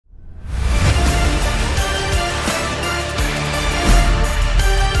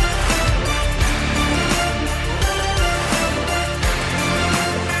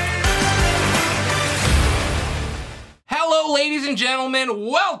gentlemen,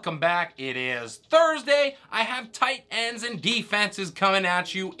 welcome back. It is Thursday. I have tight ends and defenses coming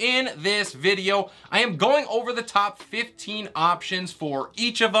at you in this video. I am going over the top 15 options for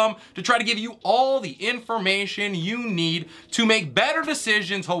each of them to try to give you all the information you need to make better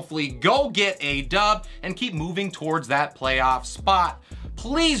decisions, hopefully go get a dub, and keep moving towards that playoff spot.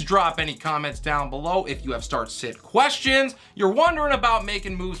 Please drop any comments down below if you have start-sit questions, you're wondering about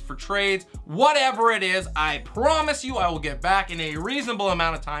making moves for trades, whatever it is. I promise you I will get back in a reasonable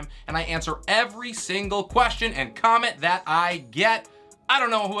amount of time and I answer every single question and comment that I get. I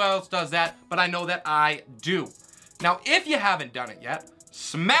don't know who else does that, but I know that I do. Now, if you haven't done it yet,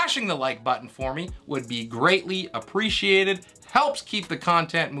 smashing the like button for me would be greatly appreciated. Helps keep the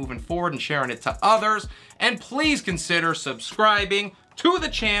content moving forward and sharing it to others. And please consider subscribing to the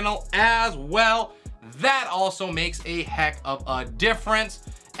channel as well. That also makes a heck of a difference.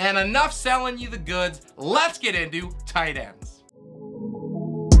 And enough selling you the goods, let's get into tight ends.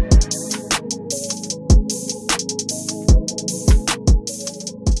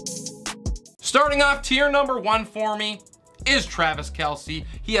 Starting off, tier number 1 for me is Travis Kelce.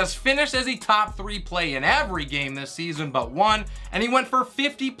 He has finished as a top 3 play in every game this season but one, and he went for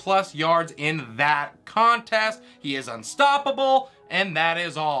 50+ yards in that contest. He is unstoppable, and that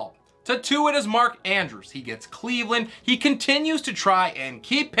is all. To 2, it is Mark Andrews. He gets Cleveland. He continues to try and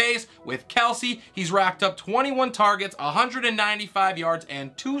keep pace with Kelce. He's racked up 21 targets, 195 yards,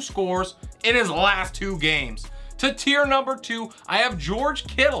 and 2 scores in his last 2 games. To tier number 2, I have George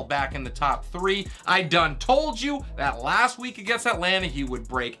Kittle back in the top 3. I done told you that last week against Atlanta he would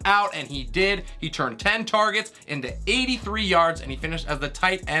break out, and he did. He turned 10 targets into 83 yards, and he finished as the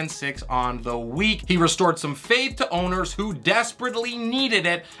tight end 6 on the week. He restored some faith to owners who desperately needed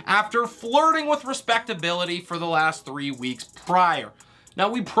it after flirting with respectability for the last 3 weeks prior. Now,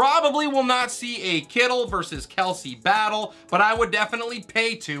 we probably will not see a Kittle versus Kelce battle, but I would definitely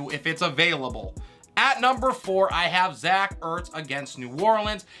pay to if it's available. At number 4, I have Zach Ertz against New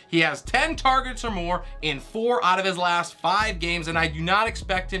Orleans. He has 10 targets or more in 4 out of his last 5 games, and I do not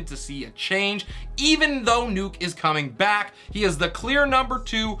expect him to see a change, even though Nuke is coming back. He is the clear number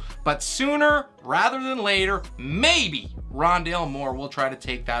 2, but sooner rather than later, maybe Rondale Moore will try to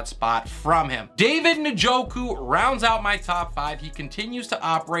take that spot from him. David Njoku rounds out my top 5. He continues to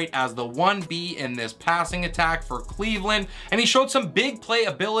operate as the 1B in this passing attack for Cleveland, and he showed some big play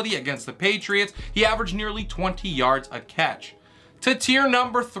ability against the Patriots. He averaged nearly 20 yards a catch. To tier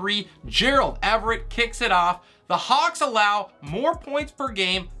number 3, Gerald Everett kicks it off. The Hawks allow more points per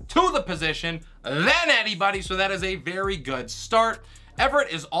game to the position than anybody, so that is a very good start.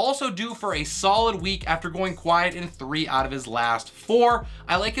 Everett is also due for a solid week after going quiet in 3 out of his last 4.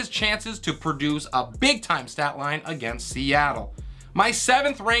 I like his chances to produce a big-time stat line against Seattle. My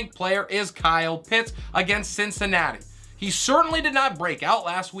 7th ranked player is Kyle Pitts against Cincinnati. He certainly did not break out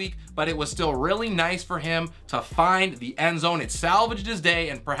last week, but it was still really nice for him to find the end zone. It salvaged his day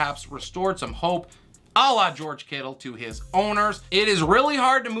and perhaps restored some hope, a la George Kittle, to his owners. It is really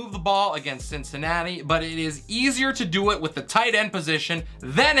hard to move the ball against Cincinnati, but it is easier to do it with the tight end position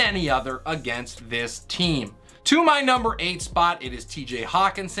than any other against this team. To my number 8 spot, it is TJ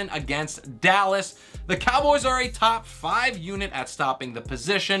Hawkinson against Dallas. The Cowboys are a top 5 unit at stopping the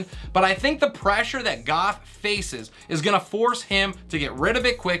position, but I think the pressure that Goff faces is going to force him to get rid of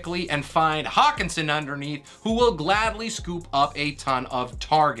it quickly and find Hawkinson underneath, who will gladly scoop up a ton of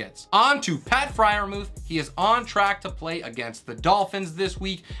targets. On to Pat Freiermuth. He is on track to play against the Dolphins this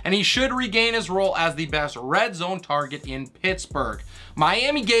week, and he should regain his role as the best red zone target in Pittsburgh.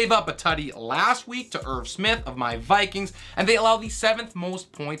 Miami gave up a tutty last week to Irv Smith of my Vikings, and they allow the 7th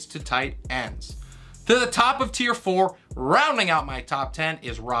most points to tight ends. To the top of tier 4, rounding out my top 10,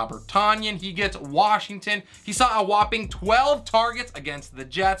 is Robert Tonyan. He gets Washington. He saw a whopping 12 targets against the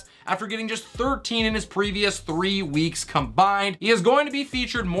Jets after getting just 13 in his previous 3 weeks combined. He is going to be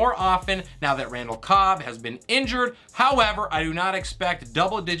featured more often now that Randall Cobb has been injured. However, I do not expect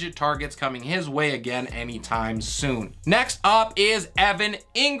double-digit targets coming his way again anytime soon. Next up is Evan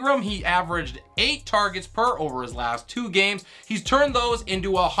Ingram. He averaged 8 targets per over his last 2 games. He's turned those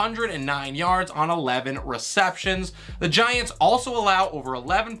into 109 yards on 11 receptions. The Giants also allow over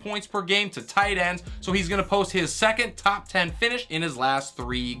 11 points per game to tight ends, so he's going to post his 2nd top 10 finish in his last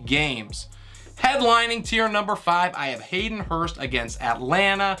 3 games. Headlining tier number 5, I have Hayden Hurst against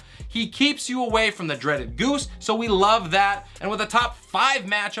Atlanta. He keeps you away from the dreaded goose, so we love that. And with a top 5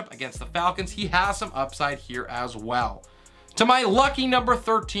 matchup against the Falcons, he has some upside here as well. To my lucky number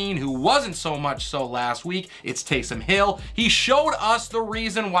 13, who wasn't so much so last week, it's Taysom Hill. He showed us the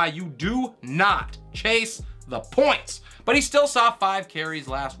reason why you do not chase the points. But he still saw 5 carries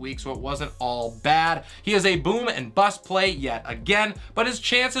last week, so it wasn't all bad. He is a boom and bust play yet again, but his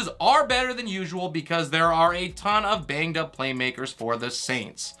chances are better than usual because there are a ton of banged up playmakers for the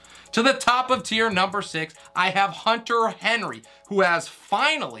Saints. To the top of tier number 6, I have Hunter Henry, who has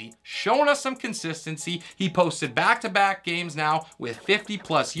finally shown us some consistency. He posted back-to-back games now with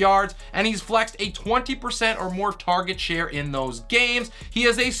 50+ yards, and he's flexed a 20% or more target share in those games. He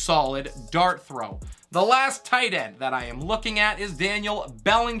is a solid dart throw. The last tight end that I am looking at is Daniel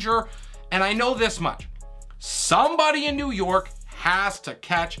Bellinger, and I know this much. Somebody in New York has to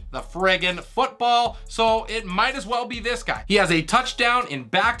catch the friggin' football, so it might as well be this guy. He has a touchdown in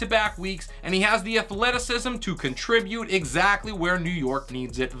back-to-back weeks, and he has the athleticism to contribute exactly where New York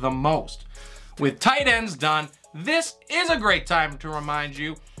needs it the most. With tight ends done, this is a great time to remind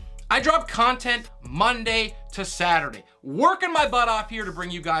you, I drop content Monday to Saturday, working my butt off here to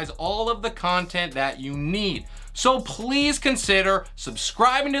bring you guys all of the content that you need. So please consider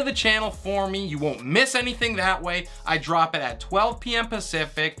subscribing to the channel for me. You won't miss anything that way. I drop it at 12 p.m.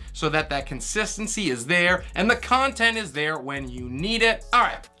 Pacific so that consistency is there and the content is there when you need it. All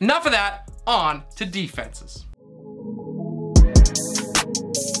right, enough of that, on to defenses.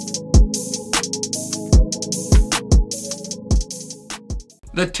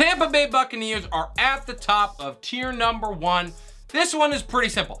 The Tampa Bay Buccaneers are at the top of tier number 1. This one is pretty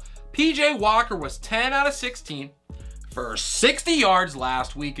simple. PJ Walker was 10 out of 16 for 60 yards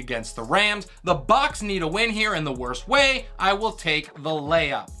last week against the Rams. The Bucs need a win here in the worst way. I will take the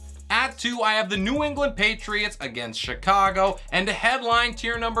layup. At 2, I have the New England Patriots against Chicago, and to headline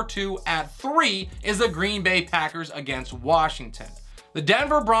tier number 2 at 3 is the Green Bay Packers against Washington. The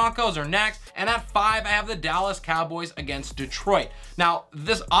Denver Broncos are next, and at 5, I have the Dallas Cowboys against Detroit. Now,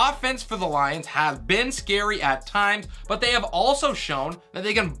 this offense for the Lions has been scary at times, but they have also shown that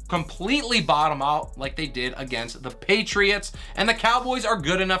they can completely bottom out like they did against the Patriots, and the Cowboys are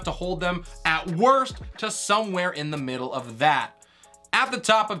good enough to hold them at worst to somewhere in the middle of that. At the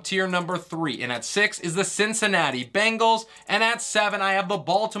top of tier number 3, and at 6 is the Cincinnati Bengals, and at 7, I have the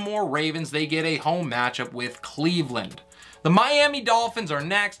Baltimore Ravens. They get a home matchup with Cleveland. The Miami Dolphins are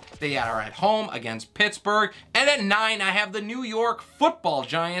next. They are at home against Pittsburgh. And at 9, I have the New York Football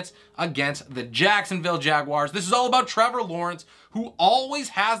Giants against the Jacksonville Jaguars. This is all about Trevor Lawrence, who always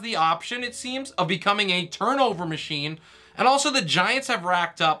has the option, it seems, of becoming a turnover machine. And also the Giants have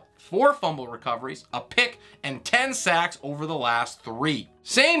racked up 4 fumble recoveries, a pick, and 10 sacks over the last 3.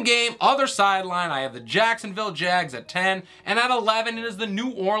 Same game, other sideline, I have the Jacksonville Jags at 10, and at 11 it is the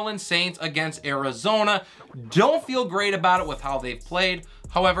New Orleans Saints against Arizona. Don't feel great about it with how they've played.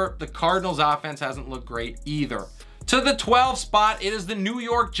 However, the Cardinals offense hasn't looked great either. To the 12th spot, it is the New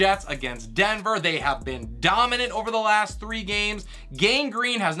York Jets against Denver. They have been dominant over the last 3 games. Gang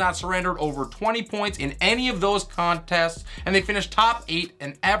Green has not surrendered over 20 points in any of those contests, and they finished top 8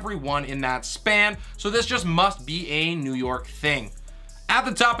 in every one in that span, so this just must be a New York thing. At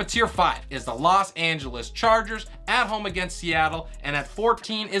the top of tier 5 is the Los Angeles Chargers at home against Seattle, and at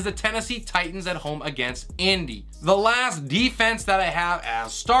 14 is the Tennessee Titans at home against Indy. The last defense that I have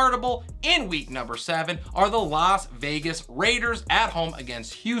as startable in week number 7 are the Las Vegas Raiders at home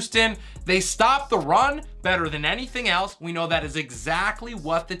against Houston. They stop the run better than anything else. We know that is exactly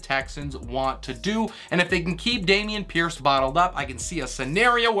what the Texans want to do, and if they can keep Dameon Pierce bottled up, I can see a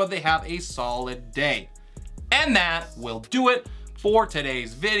scenario where they have a solid day. And that will do it for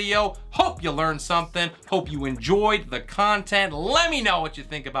today's video. Hope you learned something. Hope you enjoyed the content. Let me know what you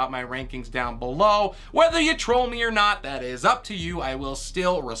think about my rankings down below. Whether you troll me or not, that is up to you. I will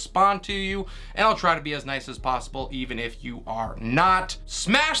still respond to you, and I'll try to be as nice as possible even if you are not.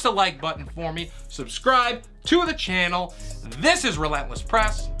 Smash the like button for me. Subscribe to the channel. This is Relentless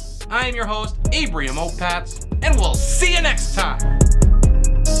Press. I am your host, Abraham Opatz, and we'll see you next time.